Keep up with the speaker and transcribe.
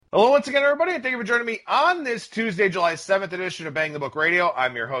Hello once again, everybody, and thank you for joining me on this Tuesday, July 7th edition of Bang the Book Radio.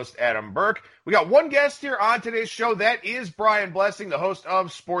 I'm your host, Adam Burke. We got one guest here on today's show. That is Brian Blessing, the host of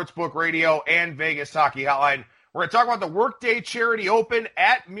Sportsbook Radio and Vegas Hockey Hotline. We're going to talk about the Workday Charity Open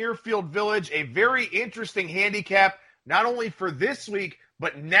at Muirfield Village, a very interesting handicap, not only for this week,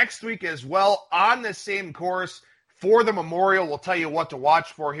 but next week as well on the same course for the Memorial. We'll tell you what to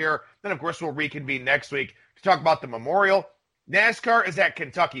watch for here. Then, of course, we'll reconvene next week to talk about the Memorial. NASCAR is at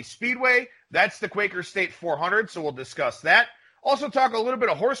Kentucky Speedway. That's the Quaker State 400, so we'll discuss that. Also talk a little bit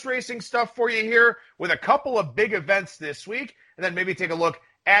of horse racing stuff for you here with a couple of big events this week, and then maybe take a look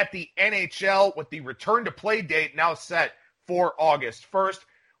at the NHL with the return-to-play date now set for August 1st.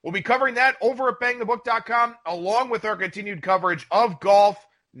 We'll be covering that over at BangTheBook.com, along with our continued coverage of golf,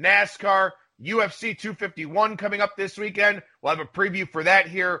 NASCAR, UFC 251 coming up this weekend. We'll have a preview for that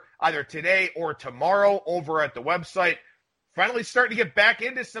here either today or tomorrow over at the website. Finally starting to get back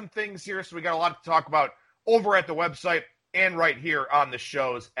into some things here, so we got a lot to talk about over at the website and right here on the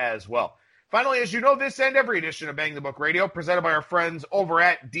shows as well. Finally, as you know, this and every edition of Bang the Book Radio, presented by our friends over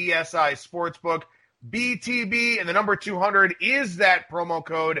at DSI Sportsbook. BTB and the number 200 is that promo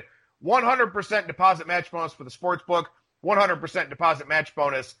code. 100% deposit match bonus for the Sportsbook, 100% deposit match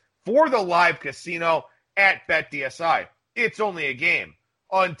bonus for the live casino at BetDSI. It's only a game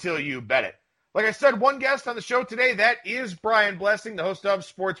until you bet it. Like I said, one guest on the show today, that is Brian Blessing, the host of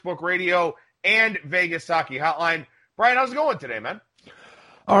Sportsbook Radio and Vegas Hockey Hotline. Brian, how's it going today, man?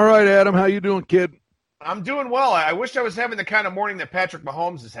 All right, Adam. How you doing, kid? I'm doing well. I wish I was having the kind of morning that Patrick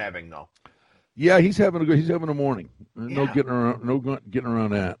Mahomes is having, though. Yeah, he's having a morning. No getting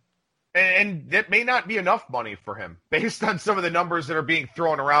around that. And that may not be enough money for him, based on some of the numbers that are being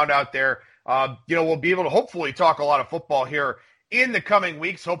thrown around out there. We'll be able to hopefully talk a lot of football here in the coming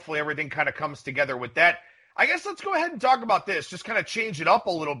weeks. Hopefully everything kind of comes together with that. I guess let's go ahead and talk about this. Just kind of change it up a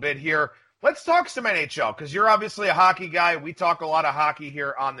little bit here. Let's talk some NHL, because you're obviously a hockey guy. We talk a lot of hockey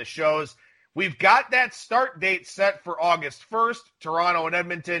here on the shows. We've got that start date set for August 1st. Toronto and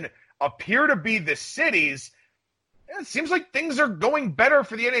Edmonton appear to be the cities. It seems like things are going better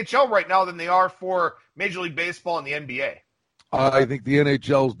for the NHL right now than they are for Major League Baseball and the NBA. I think the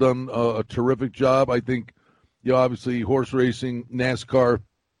NHL's done a terrific job. I think, obviously horse racing, NASCAR,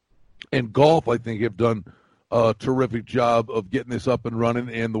 and golf, I think, have done a terrific job of getting this up and running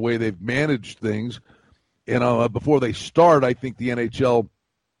and the way they've managed things. And before they start, I think the NHL,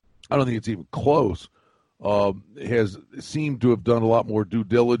 I don't think it's even close, has seemed to have done a lot more due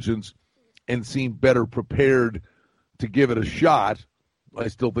diligence and seemed better prepared to give it a shot. I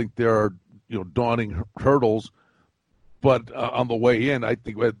still think there are, daunting hurdles. But on the way in, I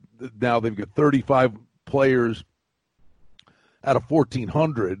think now they've got 35 players out of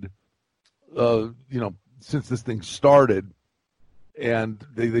 1,400, since this thing started, and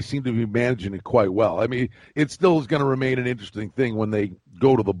they seem to be managing it quite well. I mean, it still is going to remain an interesting thing when they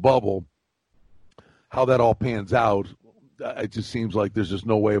go to the bubble, how that all pans out. It just seems like there's just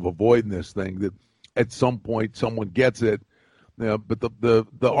no way of avoiding this thing, that at some point someone gets it. But the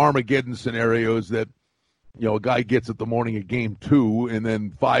Armageddon scenario is that, a guy gets it the morning of game 2, and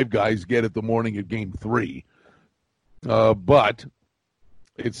then 5 guys get it the morning of game 3. But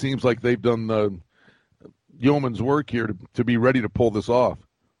it seems like they've done the yeoman's work here to be ready to pull this off.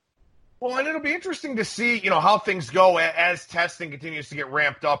 Well, and it'll be interesting to see, how things go as testing continues to get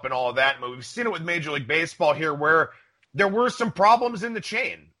ramped up and all of that. But we've seen it with Major League Baseball here, where there were some problems in the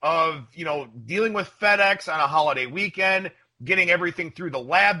chain of, dealing with FedEx on a holiday weekend, getting everything through the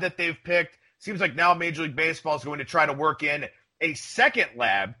lab that they've picked. Seems like now Major League Baseball is going to try to work in a second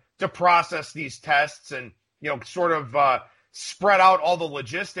lab to process these tests and, sort of spread out all the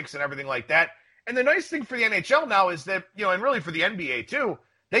logistics and everything like that. And the nice thing for the NHL now is that, and really for the NBA too,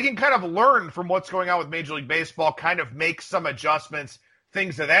 they can kind of learn from what's going on with Major League Baseball, kind of make some adjustments,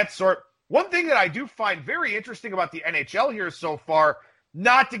 things of that sort. One thing that I do find very interesting about the NHL here so far,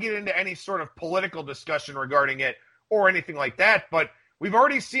 not to get into any sort of political discussion regarding it or anything like that, but we've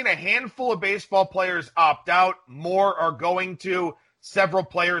already seen a handful of baseball players opt out. More are going to. Several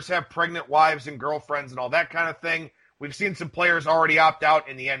players have pregnant wives and girlfriends and all that kind of thing. We've seen some players already opt out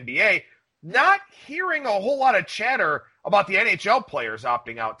in the NBA. Not hearing a whole lot of chatter about the NHL players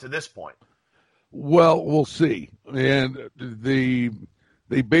opting out to this point. Well, we'll see. And they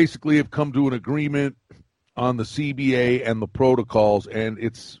basically have come to an agreement on the CBA and the protocols, and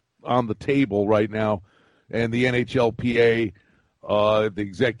it's on the table right now. And the NHLPA, the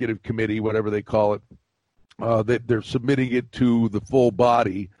executive committee, whatever they call it, they're submitting it to the full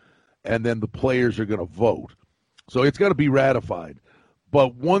body, and then the players are going to vote. So it's going to be ratified.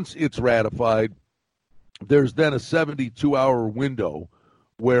 But once it's ratified, there's then a 72-hour window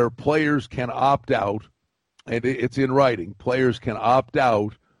where players can opt out, and it's in writing. Players can opt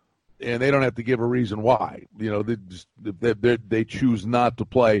out, and they don't have to give a reason why. They choose not to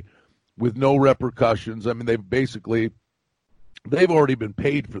play with no repercussions. I mean, they've already been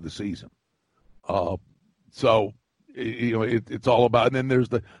paid for the season. So it's all about. And then there's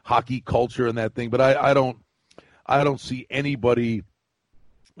the hockey culture and that thing. But I don't see anybody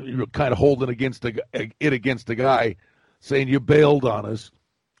kind of holding against a guy saying you bailed on us,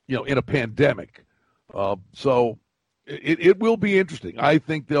 in a pandemic. So it will be interesting. I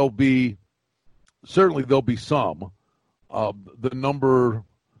think there'll be some. The number,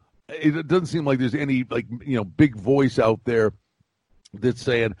 it doesn't seem like there's any big voice out there that's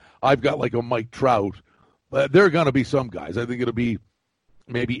saying I've got like a Mike Trout. There are going to be some guys. I think it'll be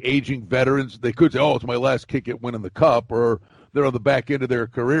maybe aging veterans. They could say, "Oh, it's my last kick at winning the cup," or they're on the back end of their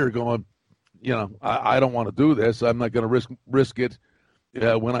career going, I don't want to do this. I'm not going to risk it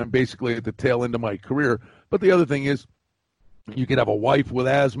when I'm basically at the tail end of my career. But the other thing is, you could have a wife with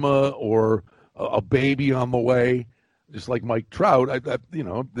asthma or a baby on the way, just like Mike Trout.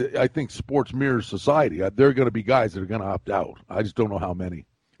 I think sports mirrors society. There are going to be guys that are going to opt out. I just don't know how many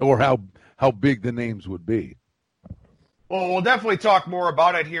or how big the names would be. Well, we'll definitely talk more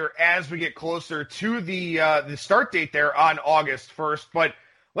about it here as we get closer to the start date there on August 1st. But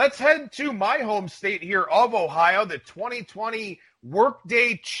let's head to my home state here of Ohio, the 2020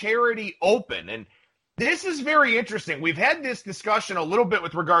 Workday Charity Open. And this is very interesting. We've had this discussion a little bit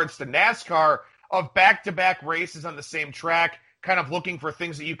with regards to NASCAR of back-to-back races on the same track, kind of looking for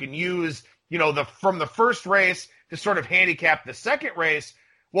things that you can use, from the first race to sort of handicap the second race.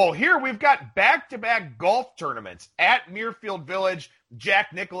 Well, here we've got back-to-back golf tournaments at Muirfield Village,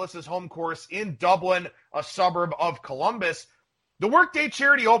 Jack Nicklaus's home course in Dublin, a suburb of Columbus. The Workday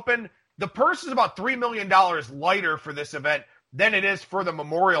Charity Open, the purse is about $3 million lighter for this event than it is for the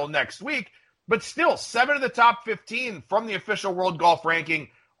Memorial next week. But still, 7 of the top 15 from the official World Golf Ranking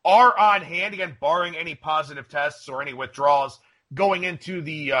are on hand, again, barring any positive tests or any withdrawals going into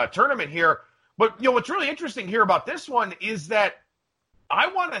the tournament here. But, what's really interesting here about this one is that I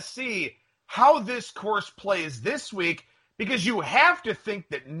want to see how this course plays this week, because you have to think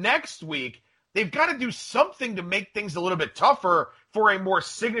that next week they've got to do something to make things a little bit tougher for a more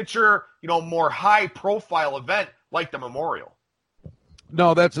signature, more high-profile event like the Memorial.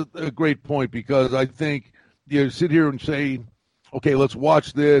 No, that's a great point, because I think you sit here and say, okay, let's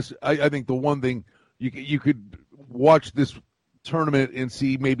watch this. I think the one thing you could watch this tournament and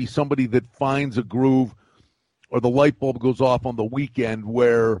see maybe somebody that finds a groove or the light bulb goes off on the weekend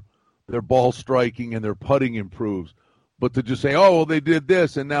where their ball striking and their putting improves. But to just say, oh, well, they did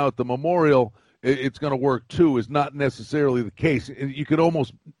this, and now at the Memorial it's going to work too, is not necessarily the case. And you could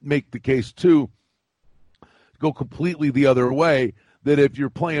almost make the case too, go completely the other way, that if you're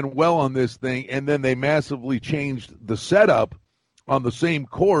playing well on this thing and then they massively changed the setup on the same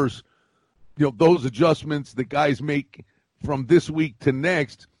course, those adjustments that guys make from this week to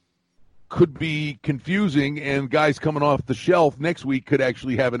next could be confusing, and guys coming off the shelf next week could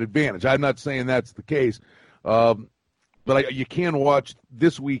actually have an advantage. I'm not saying that's the case, but you can watch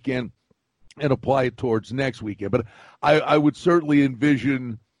this weekend and apply it towards next weekend. But I would certainly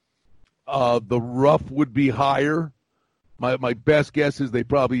envision the rough would be higher. My best guess is they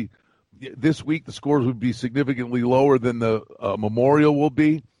probably this week the scores would be significantly lower than the Memorial will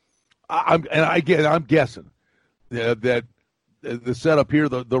be. I'm guessing that the setup here,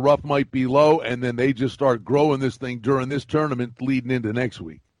 the rough might be low, and then they just start growing this thing during this tournament leading into next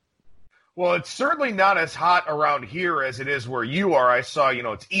week. Well, it's certainly not as hot around here as it is where you are. I saw,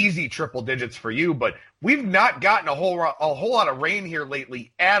 it's easy triple digits for you, but we've not gotten a whole lot of rain here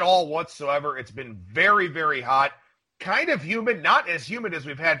lately at all whatsoever. It's been very, very hot, kind of humid, not as humid as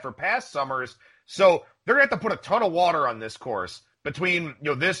we've had for past summers. So they're going to have to put a ton of water on this course between,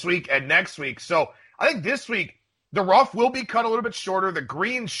 this week and next week. So I think this week, the rough will be cut a little bit shorter. The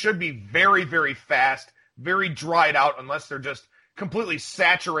greens should be very, very fast, very dried out, unless they're just completely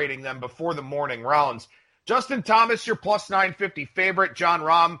saturating them before the morning rounds. Justin Thomas, your plus 950 favorite. John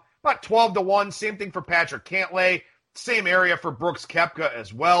Rahm, about 12-1. Same thing for Patrick Cantlay. Same area for Brooks Koepka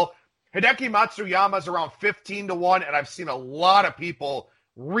as well. Hideki Matsuyama is around 15-1, and I've seen a lot of people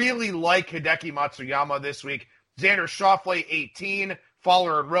really like Hideki Matsuyama this week. Xander Schauffele, 18.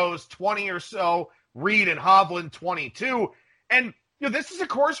 Fowler and Rose, 20 or so. Reed and Hovland, 22. And, this is a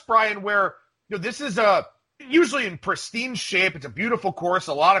course, Brian, where, this is usually in pristine shape. It's a beautiful course.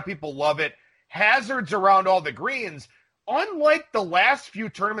 A lot of people love it. Hazards around all the greens. Unlike the last few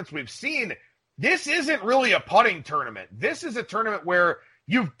tournaments we've seen, this isn't really a putting tournament. This is a tournament where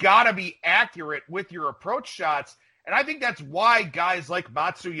you've got to be accurate with your approach shots. And I think that's why guys like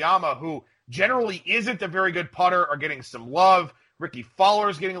Matsuyama, who generally isn't a very good putter, are getting some love. Ricky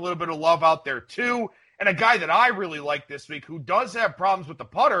Fowler's getting a little bit of love out there too. And a guy that I really like this week who does have problems with the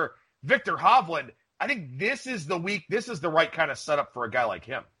putter, Victor Hovland. I think this is the week, this is the right kind of setup for a guy like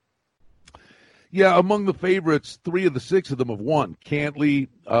him. Yeah, among the favorites, 3 of the 6 of them have won. Cantley,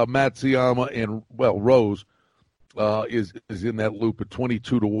 Matsuyama, and, Rose is in that loop at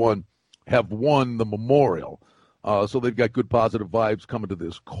 22-1, have won the Memorial. So they've got good positive vibes coming to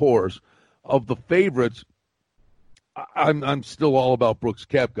this course. Of the favorites, I'm still all about Brooks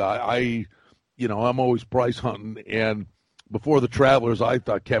Koepka. I'm always price hunting, and before the Travelers, I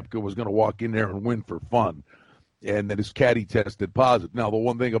thought Koepka was going to walk in there and win for fun. And then his caddy tested positive. Now, the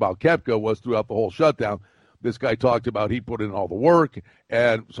one thing about Koepka was throughout the whole shutdown, this guy talked about he put in all the work,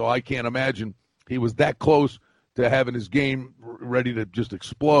 and so I can't imagine he was that close to having his game ready to just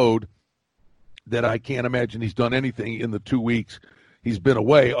explode that I can't imagine he's done anything in the 2 weeks he's been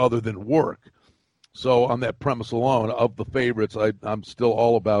away other than work. So on that premise alone, of the favorites, I'm still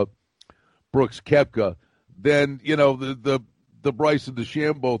all about Brooks Koepka. Then, the Bryson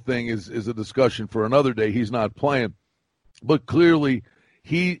DeChambeau thing is a discussion for another day. He's not playing. But clearly,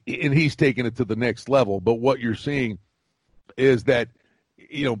 he's taking it to the next level. But what you're seeing is that,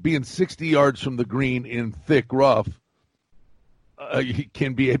 being 60 yards from the green in thick rough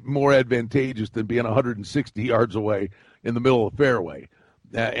can be more advantageous than being 160 yards away in the middle of the fairway.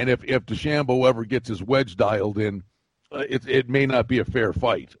 And if DeChambeau ever gets his wedge dialed in, it may not be a fair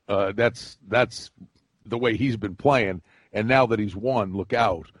fight. That's the way he's been playing. And now that he's won, look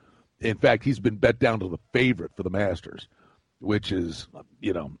out. In fact, he's been bet down to the favorite for the Masters, which is,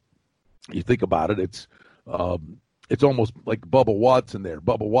 you think about it, it's almost like Bubba Watson there.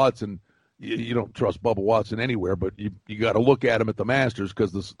 Bubba Watson, you don't trust Bubba Watson anywhere, but you got to look at him at the Masters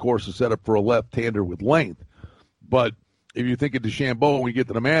because this course is set up for a left-hander with length. But if you think of DeChambeau when we get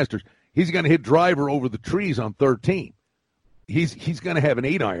to the Masters, he's going to hit driver over the trees on 13. He's going to have an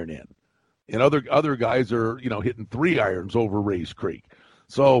 8-iron in. And other guys are, hitting 3 irons over Race Creek.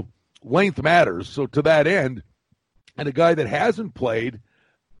 So length matters. So to that end, and a guy that hasn't played,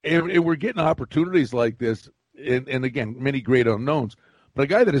 and we're getting opportunities like this, and again, many great unknowns, but a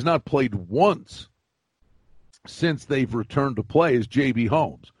guy that has not played once since they've returned to play is J.B.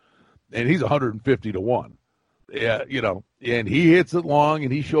 Holmes. And he's 150-1. Yeah, and he hits it long,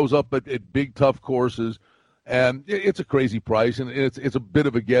 and he shows up at big, tough courses. And it's a crazy price, and it's a bit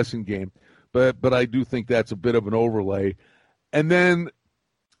of a guessing game. But I do think that's a bit of an overlay. And then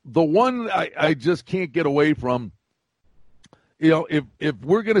the one I just can't get away from, if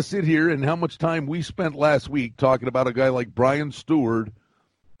we're going to sit here and how much time we spent last week talking about a guy like Brian Stewart,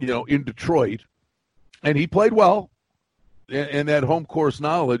 in Detroit, and he played well, and that home course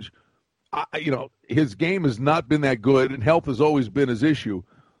knowledge, his game has not been that good, and health has always been his issue.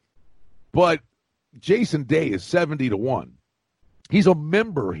 But Jason Day is 70-1. He's a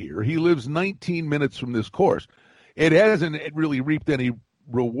member here. He lives 19 minutes from this course. It hasn't really reaped any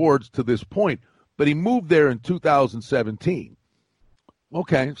rewards to this point, but he moved there in 2017.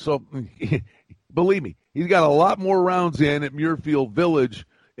 Okay, so believe me, he's got a lot more rounds in at Muirfield Village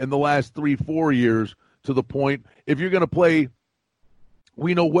in the last 3-4 years to the point, if you're going to play,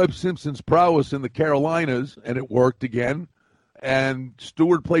 we know Webb Simpson's prowess in the Carolinas, and it worked again, and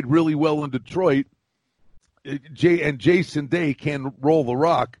Stewart played really well in Detroit. And Jason Day can roll the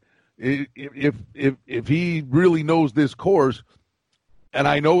rock if he really knows this course. And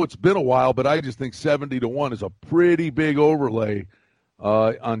I know it's been a while, but I just think 70-1 is a pretty big overlay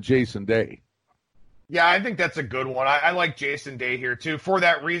on Jason Day. Yeah, I think that's a good one. I like Jason Day here too for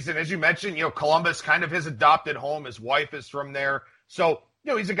that reason. As you mentioned, Columbus, kind of his adopted home. His wife is from there, so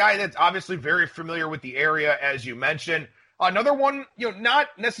he's a guy that's obviously very familiar with the area, as you mentioned. Another one, not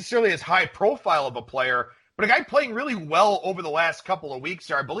necessarily as high profile of a player, but a guy playing really well over the last couple of weeks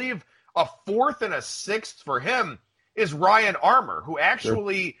here. I believe a 4th and a 6th for him is Ryan Armour, who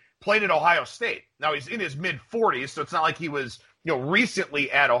actually played at Ohio State. Now, he's in his mid-40s, so it's not like he was,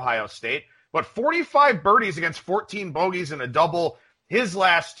 recently at Ohio State. But 45 birdies against 14 bogeys and a double his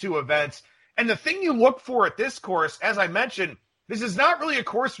last 2 events. And the thing you look for at this course, as I mentioned, this is not really a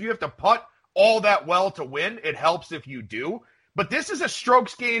course where you have to putt all that well to win. It helps if you do. But this is a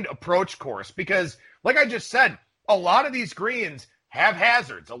strokes gained approach course because, like I just said, a lot of these greens have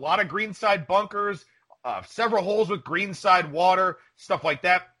hazards, a lot of greenside bunkers, several holes with greenside water, stuff like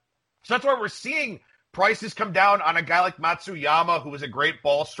that. So that's why we're seeing prices come down on a guy like Matsuyama, who is a great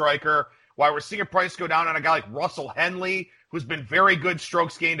ball striker, why we're seeing a price go down on a guy like Russell Henley, who's been very good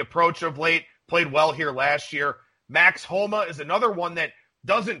strokes gained approach of late, played well here last year. Max Homa is another one that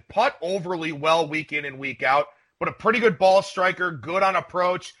doesn't putt overly well week in and week out, but a pretty good ball striker, good on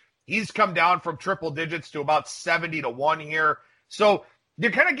approach. He's come down from triple digits to about 70-1 here. So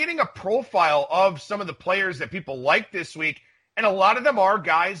you're kind of getting a profile of some of the players that people like this week, and a lot of them are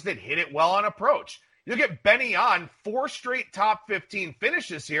guys that hit it well on approach. You look at Benny on 4 straight top 15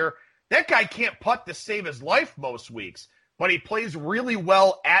 finishes here. That guy can't putt to save his life most weeks, but he plays really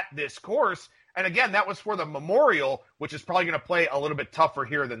well at this course. And again, that was for the Memorial, which is probably going to play a little bit tougher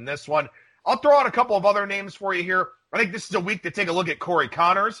here than this one. I'll throw out a couple of other names for you here. I think this is a week to take a look at Corey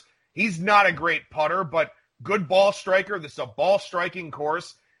Connors. He's not a great putter, but good ball striker. This is a ball striking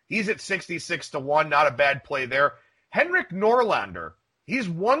course. He's at 66-1, not a bad play there. Henrik Norlander, he's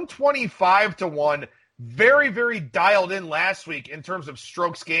 125-1. Very, very dialed in last week in terms of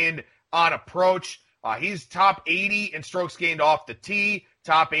strokes gained on approach. He's top 80 in strokes gained off the tee,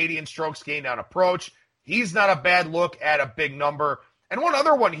 top 80 in strokes gained on approach. He's not a bad look at a big number. And one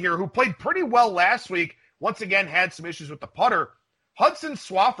other one here who played pretty well last week, once again had some issues with the putter. Hudson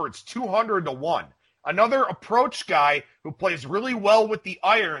Swafford's 200-1. Another approach guy who plays really well with the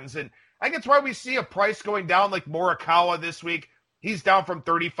irons. And I think that's why we see a price going down like Morikawa this week. He's down from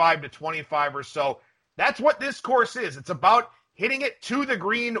 35 to 25 or so. That's what this course is. It's about hitting it to the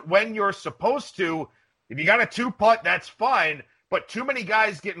green when you're supposed to. If you got a 2-putt, that's fine. But too many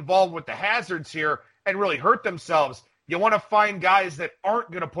guys get involved with the hazards here and really hurt themselves. You want to find guys that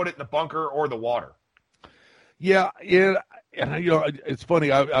aren't going to put it in the bunker or the water. Yeah. And, it's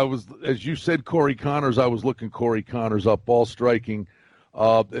funny. I was, as you said, Corey Connors. I was looking Corey Connors up, ball striking.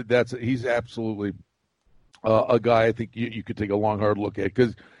 He's absolutely a guy I think you could take a long, hard look at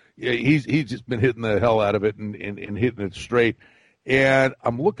because he's just been hitting the hell out of it and hitting it straight. And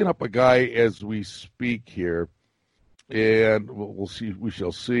I'm looking up a guy as we speak here, and we'll see. We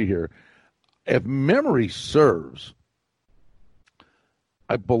shall see here. If memory serves,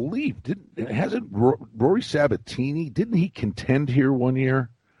 I believe hasn't Rory Sabatini, didn't he contend here one year?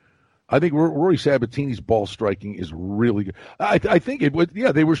 I think Rory Sabatini's ball striking is really good. I think it was,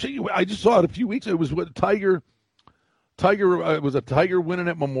 they were. I just saw it a few weeks ago. It was what Tiger was a Tiger winning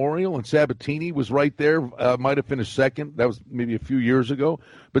at Memorial, and Sabatini was right there. Might have finished second. That was maybe a few years ago.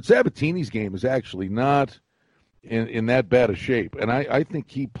 But Sabatini's game is actually not in that bad a shape, and I think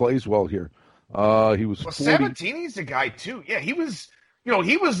he plays well here. He was. Well, 40... Sabatini's a guy too. Yeah, he was.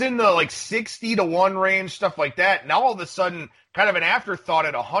 He was in the 60-1 range, stuff like that. Now all of a sudden, kind of an afterthought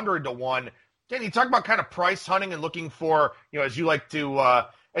at 100-1. Again, you talk about kind of price hunting and looking for, as you like to,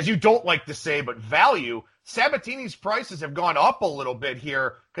 as you don't like to say, but value. Sabatini's prices have gone up a little bit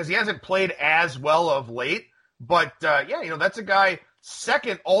here because he hasn't played as well of late. But that's a guy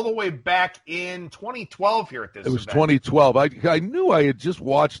second all the way back in 2012 here at this event. 2012. I knew I had just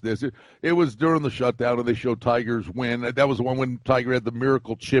watched this. It was during the shutdown, and they showed Tiger's win. That was the one when Tiger had the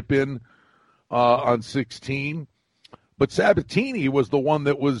miracle chip in on 16. But Sabatini was the one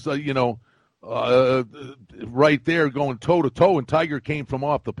that was, right there going toe-to-toe, and Tiger came from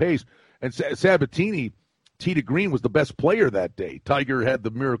off the pace. And Sabatini, tee to green, was the best player that day. Tiger had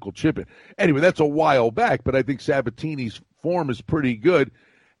the miracle chip in. Anyway, that's a while back, but I think Sabatini's form is pretty good.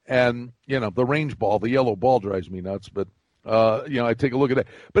 And, the range ball, the yellow ball drives me nuts. But, I take a look at that.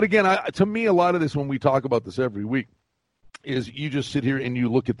 But, again, to me, a lot of this, when we talk about this every week, is you just sit here and you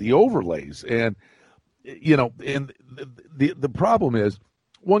look at the overlays. And, and the problem is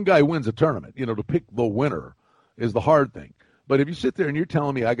one guy wins a tournament. To pick the winner is the hard thing. But if you sit there and you're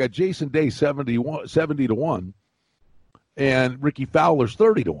telling me I got Jason Day 70-1 and Ricky Fowler's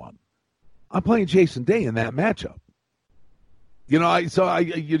 30-1, I'm playing Jason Day in that matchup. You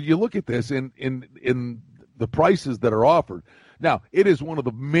look at this in the prices that are offered. Now, it is one of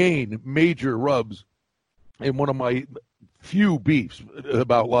the major rubs and one of my few beefs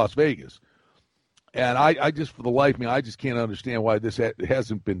about Las Vegas. And I just, for the life of me, I just can't understand why this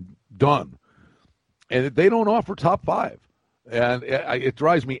hasn't been done. And they don't offer top 5. And it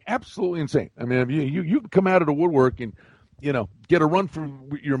drives me absolutely insane. I mean, you can come out of the woodwork and, get a run for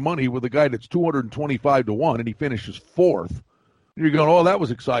your money with a guy that's 225-1 and he finishes 4th. You're going, oh, that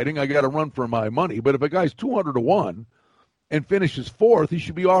was exciting. I got a run for my money. But if a guy's 200-1 and finishes 4th, he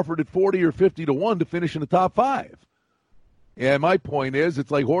should be offered at 40 or 50-1 to finish in the top 5. And my point is,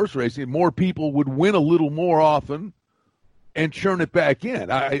 it's like horse racing. More people would win a little more often and churn it back in.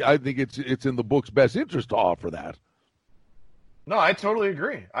 I think it's in the book's best interest to offer that. No, I totally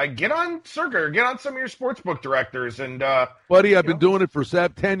agree. I get on Circa or get on some of your sportsbook directors and buddy, I've been doing it for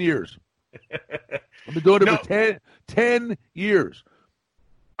 10 years. I've been doing it for 10 years.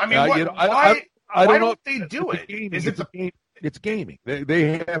 I mean, why don't they do it? It's gaming.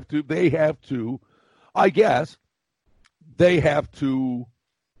 They have to. I guess they have to.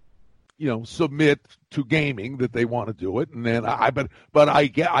 Submit to gaming that they want to do it, and then I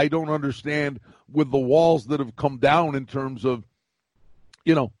don't understand with the walls that have come down in terms of,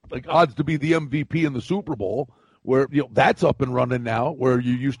 like odds to be the MVP in the Super Bowl, where that's up and running now, where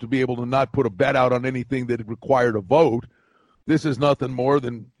you used to be able to not put a bet out on anything that required a vote. This is nothing more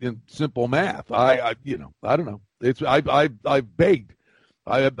than simple math. I don't know. I've begged.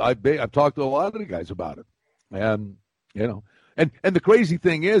 I've talked to a lot of the guys about it, and and the crazy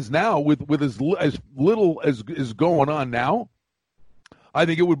thing is now with as little as is going on now, I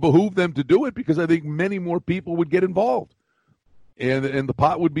think it would behoove them to do it because I think many more people would get involved, and the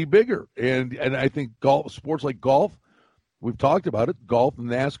pot would be bigger. And I think sports like golf, we've talked about it, golf and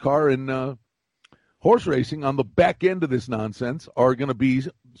NASCAR and horse racing on the back end of this nonsense are going to be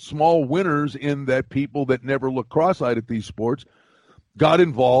small winners in that people that never look cross-eyed at these sports got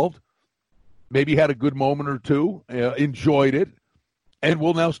involved, maybe had a good moment or two, enjoyed it, and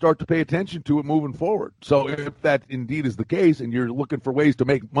will now start to pay attention to it moving forward. So if that indeed is the case and you're looking for ways to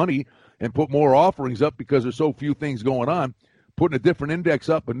make money and put more offerings up because there's so few things going on, putting a different index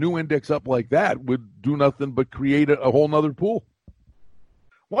up, a new index up like that would do nothing but create a whole nother pool.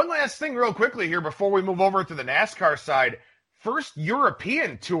 One last thing real quickly here before we move over to the NASCAR side. First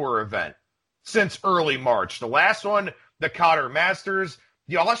European Tour event since early March. The last one, the Qatar Masters.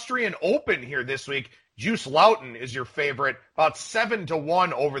 The Austrian Open here this week. Juice Lawton is your favorite, about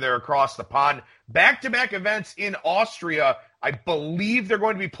 7-1 over there across the pond. Back-to-back events in Austria. I believe they're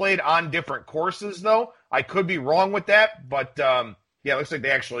going to be played on different courses, though. I could be wrong with that, but it looks like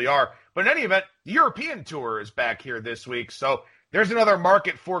they actually are. But in any event, the European Tour is back here this week, so there's another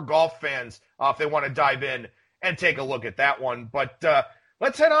market for golf fans if they want to dive in and take a look at that one. But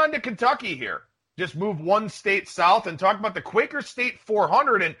let's head on to Kentucky here. Just move one state south and talk about the Quaker State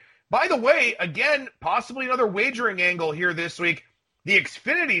 400. And by the way, again, possibly another wagering angle here this week. The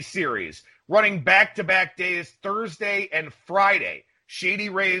Xfinity Series running back-to-back days, Thursday and Friday. Shady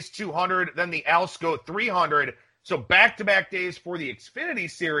Rays 200, then the Alsco 300. So back-to-back days for the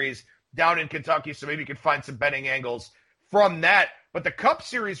Xfinity Series down in Kentucky. So maybe you can find some betting angles from that. But the Cup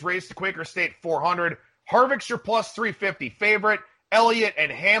Series race, the Quaker State 400. Harvick's your plus 350 favorite. Elliott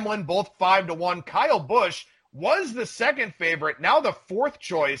and Hamlin, both 5-1. Kyle Busch was the second favorite, now the fourth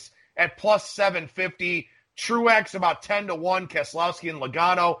choice at plus 750. Truex about 10-1. Keselowski and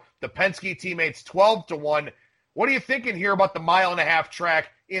Logano, the Penske teammates, 12-1. What are you thinking here about the mile-and-a-half track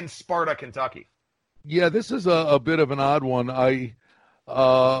in Sparta, Kentucky? Yeah, this is a bit of an odd one. I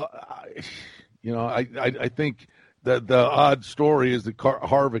think that the odd story is that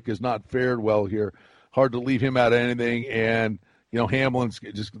Harvick has not fared well here. Hard to leave him out of anything, and Hamlin's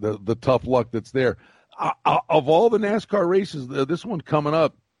just the tough luck that's there. Of all the NASCAR races, this one coming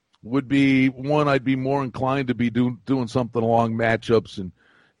up would be one I'd be more inclined to be doing something along matchups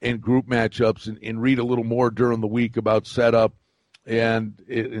and group matchups and read a little more during the week about setup and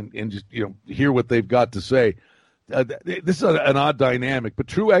just hear what they've got to say. This is an odd dynamic, but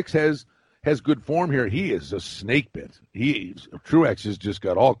Truex has good form here. He is a snake bit. Truex has just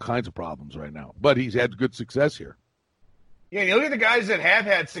got all kinds of problems right now, but he's had good success here. Yeah, you look at the guys that have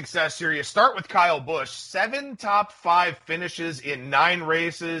had success here. You start with Kyle Busch, 7 top 5 finishes in 9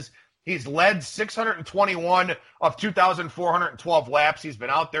 races. He's led 621 of 2,412 laps he's been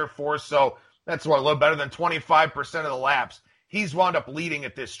out there for, so that's a little better than 25% of the laps. He's wound up leading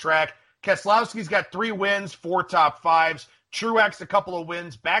at this track. Keselowski's got 3 wins, 4 top 5s. Truex, a couple of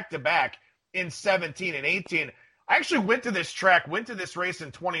wins back-to-back in 17 and 18. I actually went to this race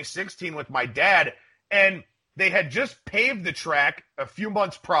in 2016 with my dad, and they had just paved the track a few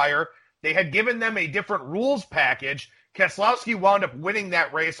months prior. They had given them a different rules package. Keselowski wound up winning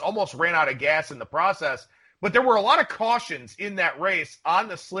that race, almost ran out of gas in the process. But there were a lot of cautions in that race on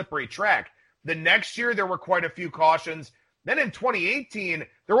the slippery track. The next year, there were quite a few cautions. Then in 2018,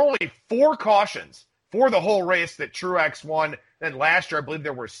 there were only 4 cautions for the whole race that Truex won. Then last year, I believe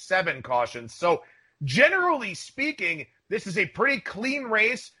there were 7 cautions. So generally speaking, this is a pretty clean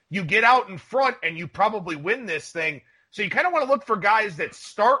race. You get out in front and you probably win this thing. So you kind of want to look for guys that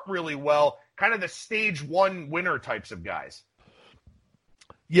start really well, kind of the stage 1 winner types of guys.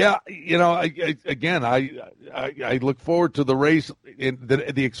 Yeah, I look forward to the race. In the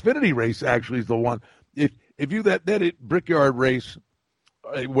Xfinity race actually is the one. If you that Brickyard race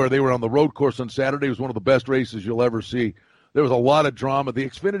where they were on the road course on Saturday was one of the best races you'll ever see. There was a lot of drama. The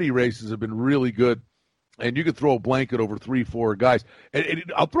Xfinity races have been really good. And you could throw a blanket over 3-4 guys. And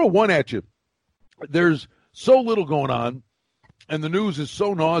I'll throw one at you. There's so little going on, and the news is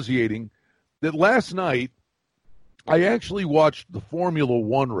so nauseating that last night I actually watched the Formula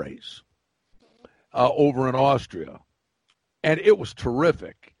One race over in Austria, and it was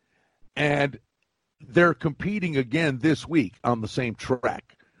terrific. And they're competing again this week on the same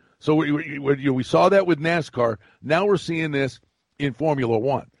track. So we saw that with NASCAR. Now we're seeing this in Formula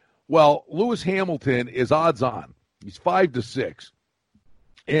One. Well, Lewis Hamilton is odds on. He's 5-6.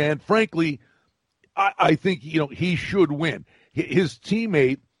 And frankly, I think, he should win. His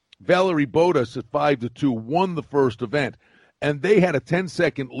teammate, Valerie Bottas, at 5-2, won the first event, and they had a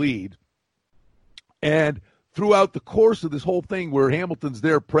 10-second lead. And throughout the course of this whole thing where Hamilton's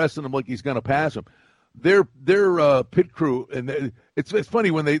there pressing him like he's going to pass him, their pit crew, and it's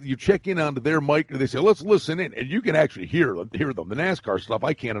funny when you check in onto their mic and they say, let's listen in, and you can actually hear them. The NASCAR stuff,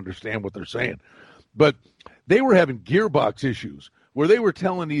 I can't understand what they're saying. But they were having gearbox issues where they were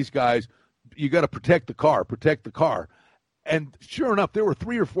telling these guys, you got to protect the car. And sure enough, there were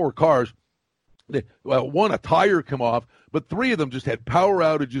 3 or 4 cars. One, a tire come off, but 3 of them just had power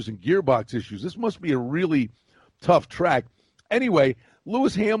outages and gearbox issues. This must be a really tough track. Anyway,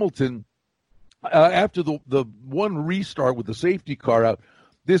 Lewis Hamilton, after the one restart with the safety car out,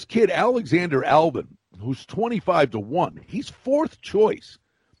 this kid, Alexander Albon, who's 25-1, he's fourth choice,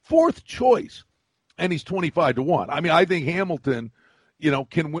 and he's 25-1. I mean, I think Hamilton,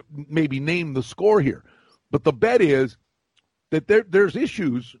 can maybe name the score here. But the bet is that there's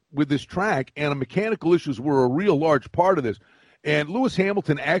issues with this track, and mechanical issues were a real large part of this. And Lewis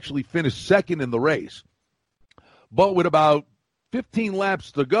Hamilton actually finished second in the race. But with about 15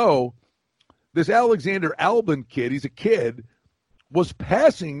 laps to go, this Alexander Albon kid, he's a kid, was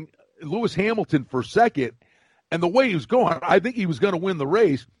passing Lewis Hamilton for second. And the way he was going, I think he was going to win the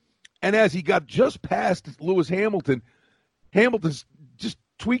race. And as he got just past Lewis Hamilton, Hamilton's just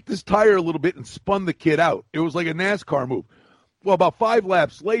tweaked his tire a little bit and spun the kid out. It was like a NASCAR move. Well, about 5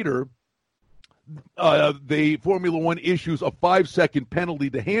 laps later, the Formula One issues a 5-second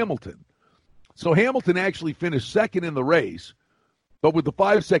penalty to Hamilton. So Hamilton actually finished second in the race, but with the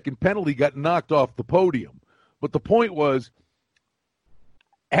 5-second penalty got knocked off the podium. But the point was,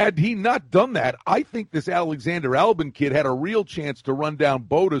 had he not done that, I think this Alexander Albon kid had a real chance to run down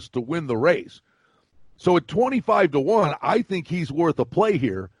Bottas to win the race. So at 25-1, I think he's worth a play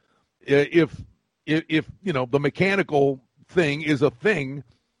here. If the mechanical thing is a thing,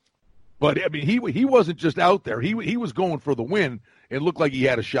 but I mean he wasn't just out there. He was going for the win and looked like he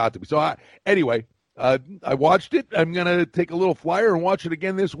had a shot to be. So I watched it. I'm going to take a little flyer and watch it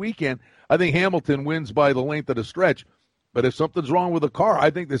again this weekend. I think Hamilton wins by the length of the stretch. But if something's wrong with the car, I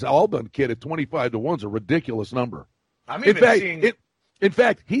think this Albon kid at 25-1 is a ridiculous number. In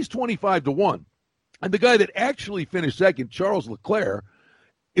fact, he's 25-1. And the guy that actually finished second, Charles Leclerc,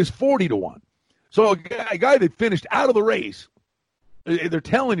 is 40-1. So a guy that finished out of the race, they're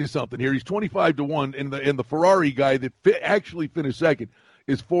telling you something here. He's 25-1, and the Ferrari guy that actually finished second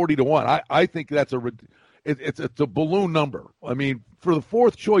is 40-1. I think that's it's a balloon number. I mean, for the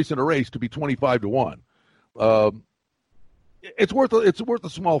fourth choice in a race to be 25-1, it's worth a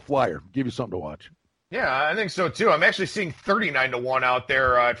small flyer. Give you something to watch. Yeah, I think so too. I'm actually seeing 39-1 out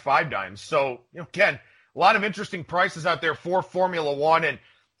there at 5 dimes. So, again, a lot of interesting prices out there for Formula One, and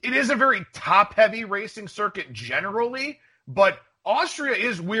it is a very top-heavy racing circuit generally, but Austria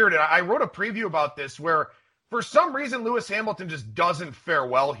is weird, and I wrote a preview about this where for some reason Lewis Hamilton just doesn't fare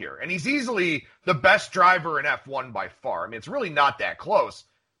well here, and he's easily the best driver in F1 by far. I mean, it's really not that close,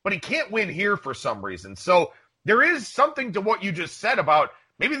 but he can't win here for some reason. So there is something to what you just said about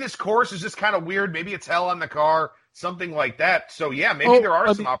maybe this course is just kind of weird. Maybe it's hell on the car, something like that. So, yeah, maybe there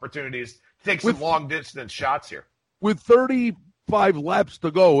are some opportunities to take some long-distance shots here. With 35 laps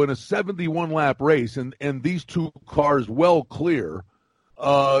to go in a 71-lap race, and these two cars well clear,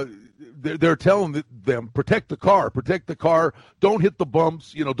 they're telling them, protect the car, don't hit the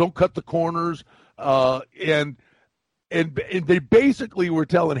bumps, don't cut the corners, and they basically were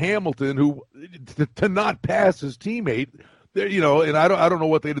telling Hamilton to not pass his teammate. And I don't know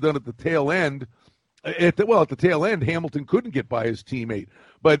what they'd have done at the tail end. At the tail end, Hamilton couldn't get by his teammate,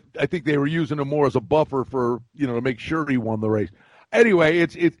 but I think they were using him more as a buffer for to make sure he won the race. Anyway,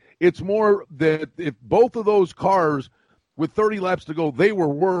 it's more that if both of those cars with 30 laps to go, they were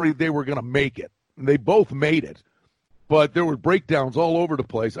worried they were going to make it, and they both made it, but there were breakdowns all over the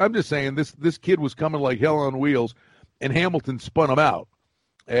place. I'm just saying this kid was coming like hell on wheels, and Hamilton spun him out.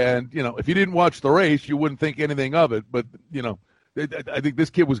 And, if you didn't watch the race, you wouldn't think anything of it. But, I think this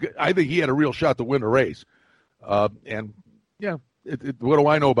kid I think he had a real shot to win the race. What do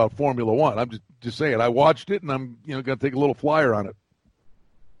I know about Formula One? I'm just saying, I watched it, and I'm, going to take a little flyer on it.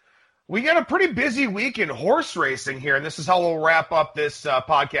 We got a pretty busy week in horse racing here, and this is how we'll wrap up this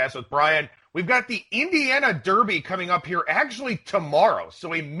podcast with Brian. We've got the Indiana Derby coming up here actually tomorrow.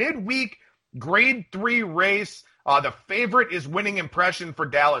 So a midweek Grade 3 race. The favorite is Winning Impression for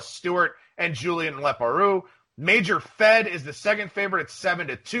Dallas Stewart. and Julien Leparoux. Major Fed is the second favorite at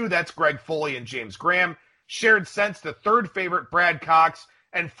 7-2. That's Greg Foley and James Graham. Shared Sense, the third favorite, Brad Cox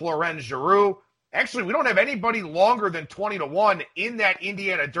and Florent Giroux. Actually, we don't have anybody longer than 20-1 in that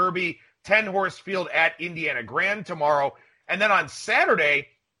Indiana Derby 10-horse field at Indiana Grand tomorrow. And then on Saturday,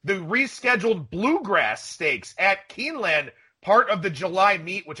 the rescheduled Bluegrass Stakes at Keeneland, part of the July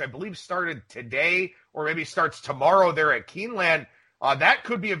meet, which I believe started today or maybe starts tomorrow there at Keeneland. That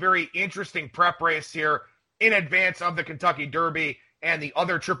could be a very interesting prep race here in advance of the Kentucky Derby and the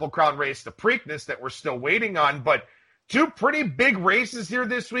other Triple Crown race, the Preakness, that we're still waiting on. But two pretty big races here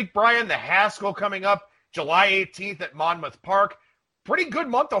this week, Brian. The Haskell coming up July 18th at Monmouth Park. Pretty good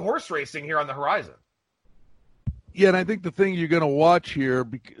month of horse racing here on the horizon. Yeah, and I think the thing you're going to watch here,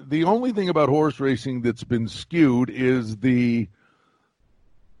 the only thing about horse racing that's been skewed is the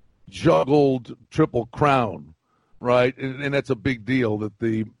juggled Triple Crown, right? And that's a big deal.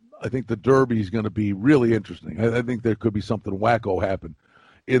 I think the Derby is going to be really interesting. I think there could be something wacko happen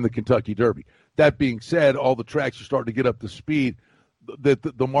in the Kentucky Derby. That being said, all the tracks are starting to get up to speed.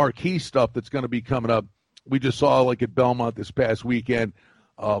 The marquee stuff that's going to be coming up, we just saw like at Belmont this past weekend.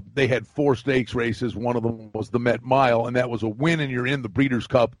 They had 4 stakes races. One of them was the Met Mile, and that was a win, and you're in the Breeders'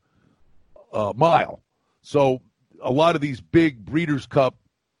 Cup mile. So a lot of these big Breeders' Cup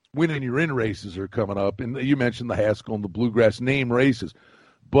win and you're in races are coming up. And you mentioned the Haskell and the Bluegrass name races.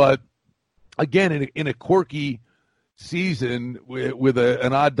 But, again, in a quirky season with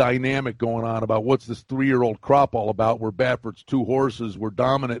an odd dynamic going on about what's this 3-year-old crop all about, where Baffert 2 horses were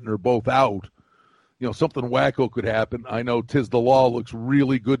dominant and are both out. Something wacko could happen. I know Tiz the Law looks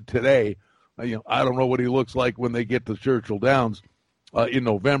really good today. I don't know what he looks like when they get to Churchill Downs in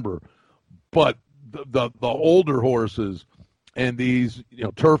November. But the older horses and these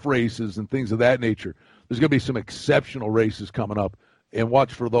turf races and things of that nature, there's going to be some exceptional races coming up. And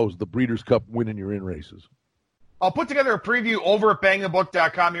watch for those, the Breeders' Cup win and you're in races. I'll put together a preview over at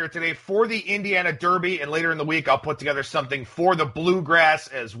BangTheBook.com here today for the Indiana Derby, and later in the week I'll put together something for the Bluegrass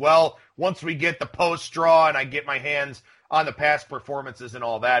as well once we get the post draw and I get my hands on the past performances and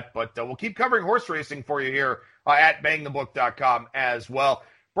all that. But we'll keep covering horse racing for you here at BangTheBook.com as well.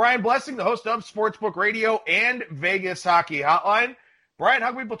 Brian Blessing, the host of Sportsbook Radio and Vegas Hockey Hotline. Brian,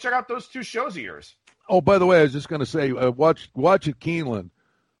 how can people check out those 2 shows of yours? Oh, by the way, I was just going to say, watch at Keeneland.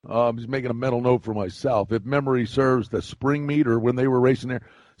 I'm just making a mental note for myself. If memory serves, the spring meet or when they were racing there,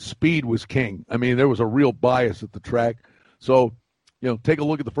 speed was king. I mean, there was a real bias at the track. So, take a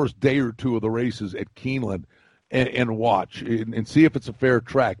look at the first day or 2 of the races at Keeneland and watch and see if it's a fair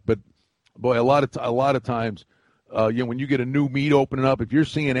track. But boy, a lot of times, when you get a new meet opening up, if you're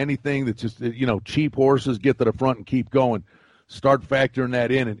seeing anything that's just cheap horses get to the front and keep going, start factoring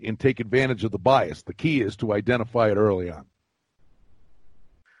that in and take advantage of the bias. The key is to identify it early on.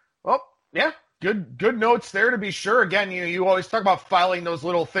 Well, yeah, good notes there to be sure. Again, you always talk about filing those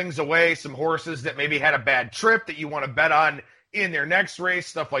little things away, some horses that maybe had a bad trip that you want to bet on in their next race,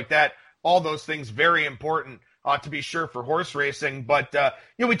 stuff like that. All those things very important to be sure for horse racing. But,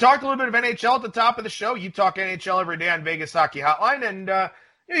 we talked a little bit of NHL at the top of the show. You talk NHL every day on Vegas Hockey Hotline, and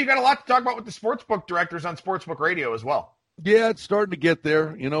you got a lot to talk about with the sportsbook directors on Sportsbook Radio as well. Yeah, it's starting to get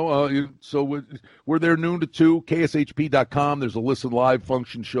there, so we're there noon to 2, kshp.com. There's a listen live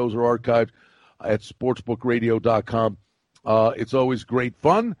function. Shows are archived at sportsbookradio.com. It's always great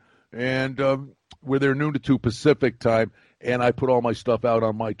fun, and we're there noon to 2 Pacific time, and I put all my stuff out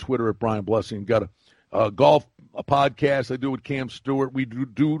on my Twitter at Brian Blessing. Got a golf podcast I do with Cam Stewart. We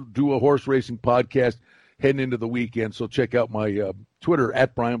do a horse racing podcast heading into the weekend, so check out my Twitter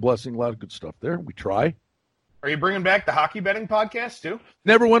at Brian Blessing. A lot of good stuff there. We try. Are you bringing back the hockey betting podcast too?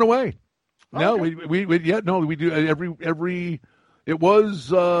 Never went away. No, okay. we do every. It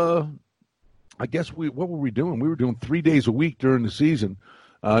was. I guess what were we doing? We were doing 3 days a week during the season.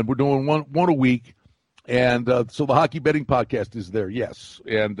 We're doing one a week, and so the hockey betting podcast is there. Yes,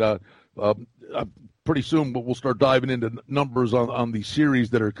 and pretty soon we'll start diving into numbers on the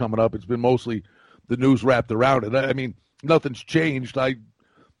series that are coming up. It's been mostly the news wrapped around it. I mean, nothing's changed.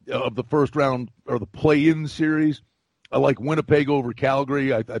 Of the first round or the play-in series, I like Winnipeg over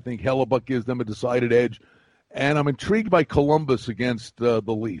Calgary. I think Hellebuck gives them a decided edge. And I'm intrigued by Columbus against the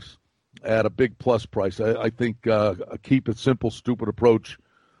Leafs at a big plus price. I think a keep it simple, stupid approach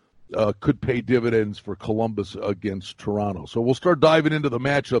could pay dividends for Columbus against Toronto. So we'll start diving into the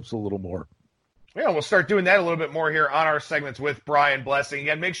matchups a little more. Yeah, we'll start doing that a little bit more here on our segments with Brian Blessing.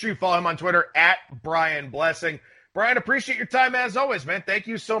 Again, make sure you follow him on Twitter at Brian Blessing. Brian, appreciate your time as always, man. Thank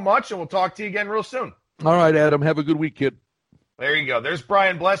you so much, and we'll talk to you again real soon. All right, Adam. Have a good week, kid. There you go. There's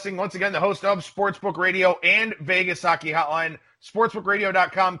Brian Blessing, once again, the host of Sportsbook Radio and Vegas Hockey Hotline.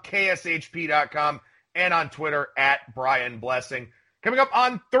 sportsbookradio.com, kshp.com, and on Twitter at Brian Blessing. Coming up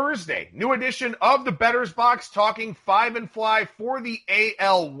on Thursday, new edition of the Bettor's Box, talking 5 and Fly for the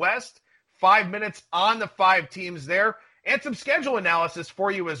AL West. 5 minutes on the 5 teams there, and some schedule analysis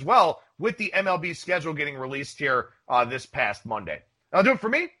for you as well, with the MLB schedule getting released here this past Monday. That'll do it for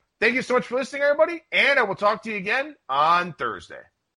me. Thank you so much for listening, everybody, and I will talk to you again on Thursday.